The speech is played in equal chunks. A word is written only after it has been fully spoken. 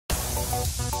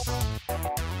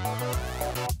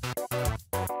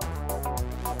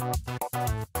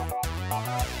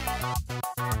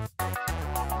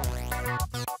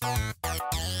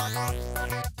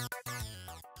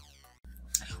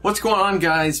What's going on,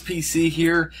 guys? PC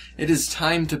here. It is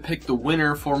time to pick the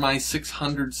winner for my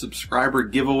 600 subscriber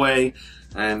giveaway,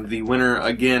 and the winner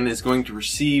again is going to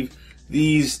receive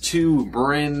these two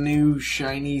brand new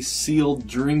shiny sealed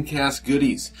Dreamcast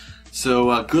goodies.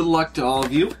 So good luck to all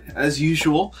of you. As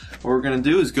usual, what we're going to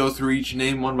do is go through each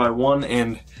name one by one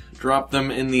and drop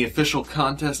them in the official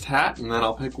contest hat, and then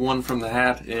I'll pick one from the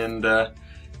hat, and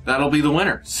that'll be the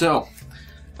winner. So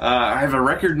I have a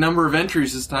record number of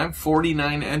entries this time,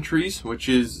 49 entries, which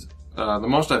is the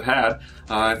most I've had.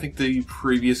 I think the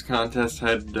previous contest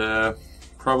had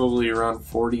probably around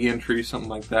 40 entries, something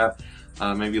like that,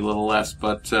 maybe a little less,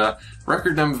 but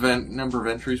record number of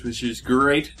entries, which is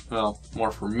great. Well,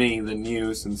 more for me than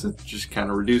you, since it just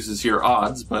kind of reduces your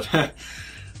odds, but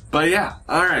but yeah.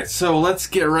 Alright, so let's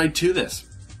get right to this.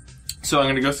 So I'm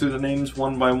going to go through the names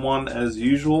one by one as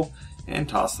usual and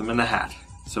toss them in the hat.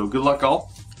 So good luck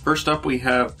all. First up, we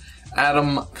have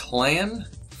Adam Clan,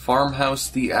 Farmhouse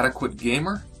the Adequate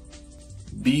Gamer,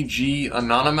 BG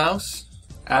Anonymous,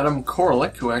 Adam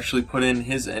Korlick, who actually put in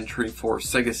his entry for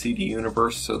Sega CD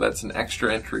Universe, so that's an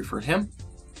extra entry for him,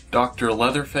 Dr.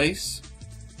 Leatherface,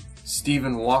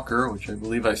 Stephen Walker, which I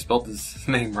believe I spelled his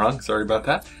name wrong, sorry about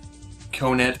that,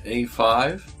 Conet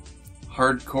A5,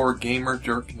 Hardcore Gamer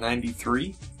Dirk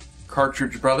 93,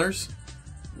 Cartridge Brothers,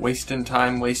 Wastin'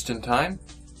 Time,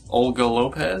 Olga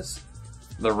Lopez,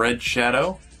 The Red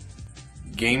Shadow,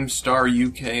 GameStar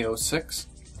UK 06,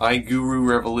 iGuru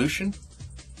Revolution,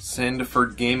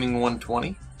 Sandiford Gaming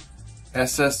 120,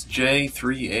 SSJ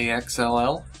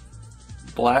 3AXLL,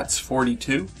 Blatz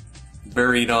 42,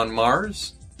 Buried on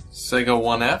Mars, Sega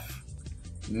 1F,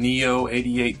 Neo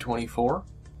 8824,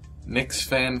 Nix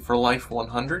Fan for Life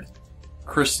 100,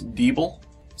 Chris Diebel,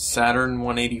 Saturn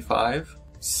 185,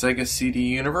 Sega CD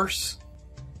Universe,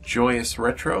 Joyous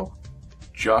Retro,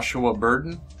 Joshua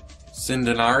Burden,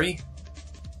 Sindanari,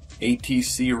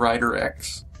 ATC Rider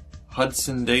X,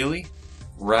 Hudson Daily,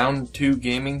 Round 2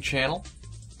 Gaming Channel,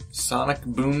 Sonic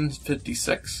Boom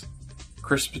 56,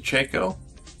 Chris Pacheco,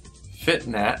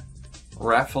 Fitnat,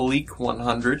 Rafalik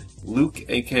 100, Luke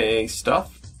aka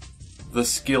Stuff, The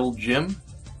Skill Jim,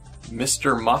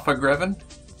 Mr. Moffagreven,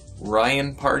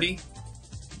 Ryan Party,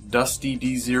 Dusty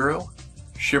D0,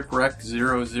 Shipwreck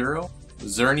 00,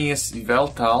 Zernius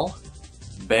Veltal,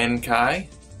 Bankai,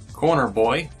 Corner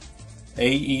Boy,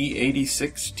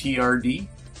 AE86TRD,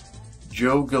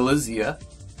 Joe Galizia,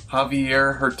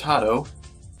 Javier Hurtado,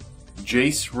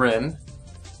 Jace Wren,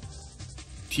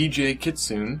 TJ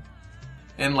Kitsune,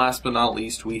 and last but not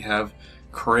least we have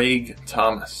Craig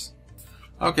Thomas.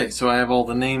 Okay, so I have all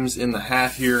the names in the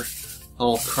hat here,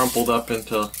 all crumpled up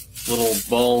into little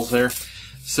balls there.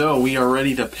 So we are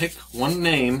ready to pick one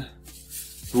name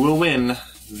who will win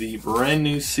the brand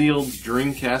new sealed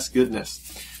Dreamcast goodness.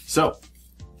 So,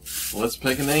 let's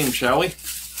pick a name, shall we?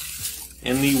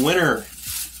 And the winner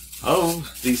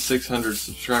of the 600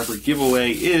 subscriber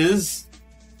giveaway is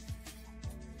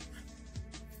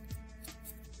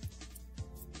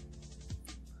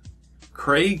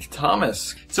Craig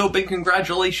Thomas. So big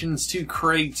congratulations to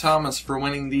Craig Thomas for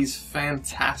winning these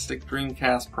fantastic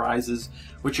Dreamcast prizes,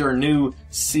 which are new,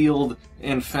 sealed,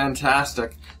 and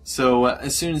fantastic. So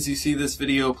as soon as you see this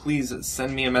video, please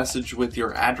send me a message with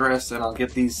your address and I'll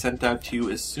get these sent out to you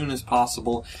as soon as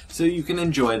possible so you can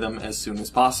enjoy them as soon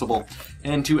as possible.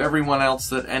 And to everyone else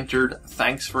that entered,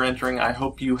 thanks for entering. I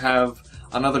hope you have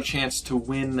another chance to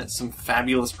win some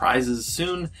fabulous prizes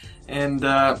soon. And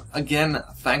again,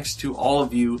 thanks to all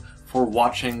of you for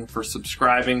watching, for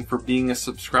subscribing, for being a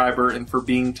subscriber, and for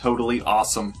being totally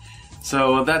awesome.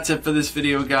 So that's it for this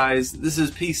video, guys. This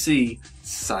is PC,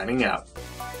 signing out.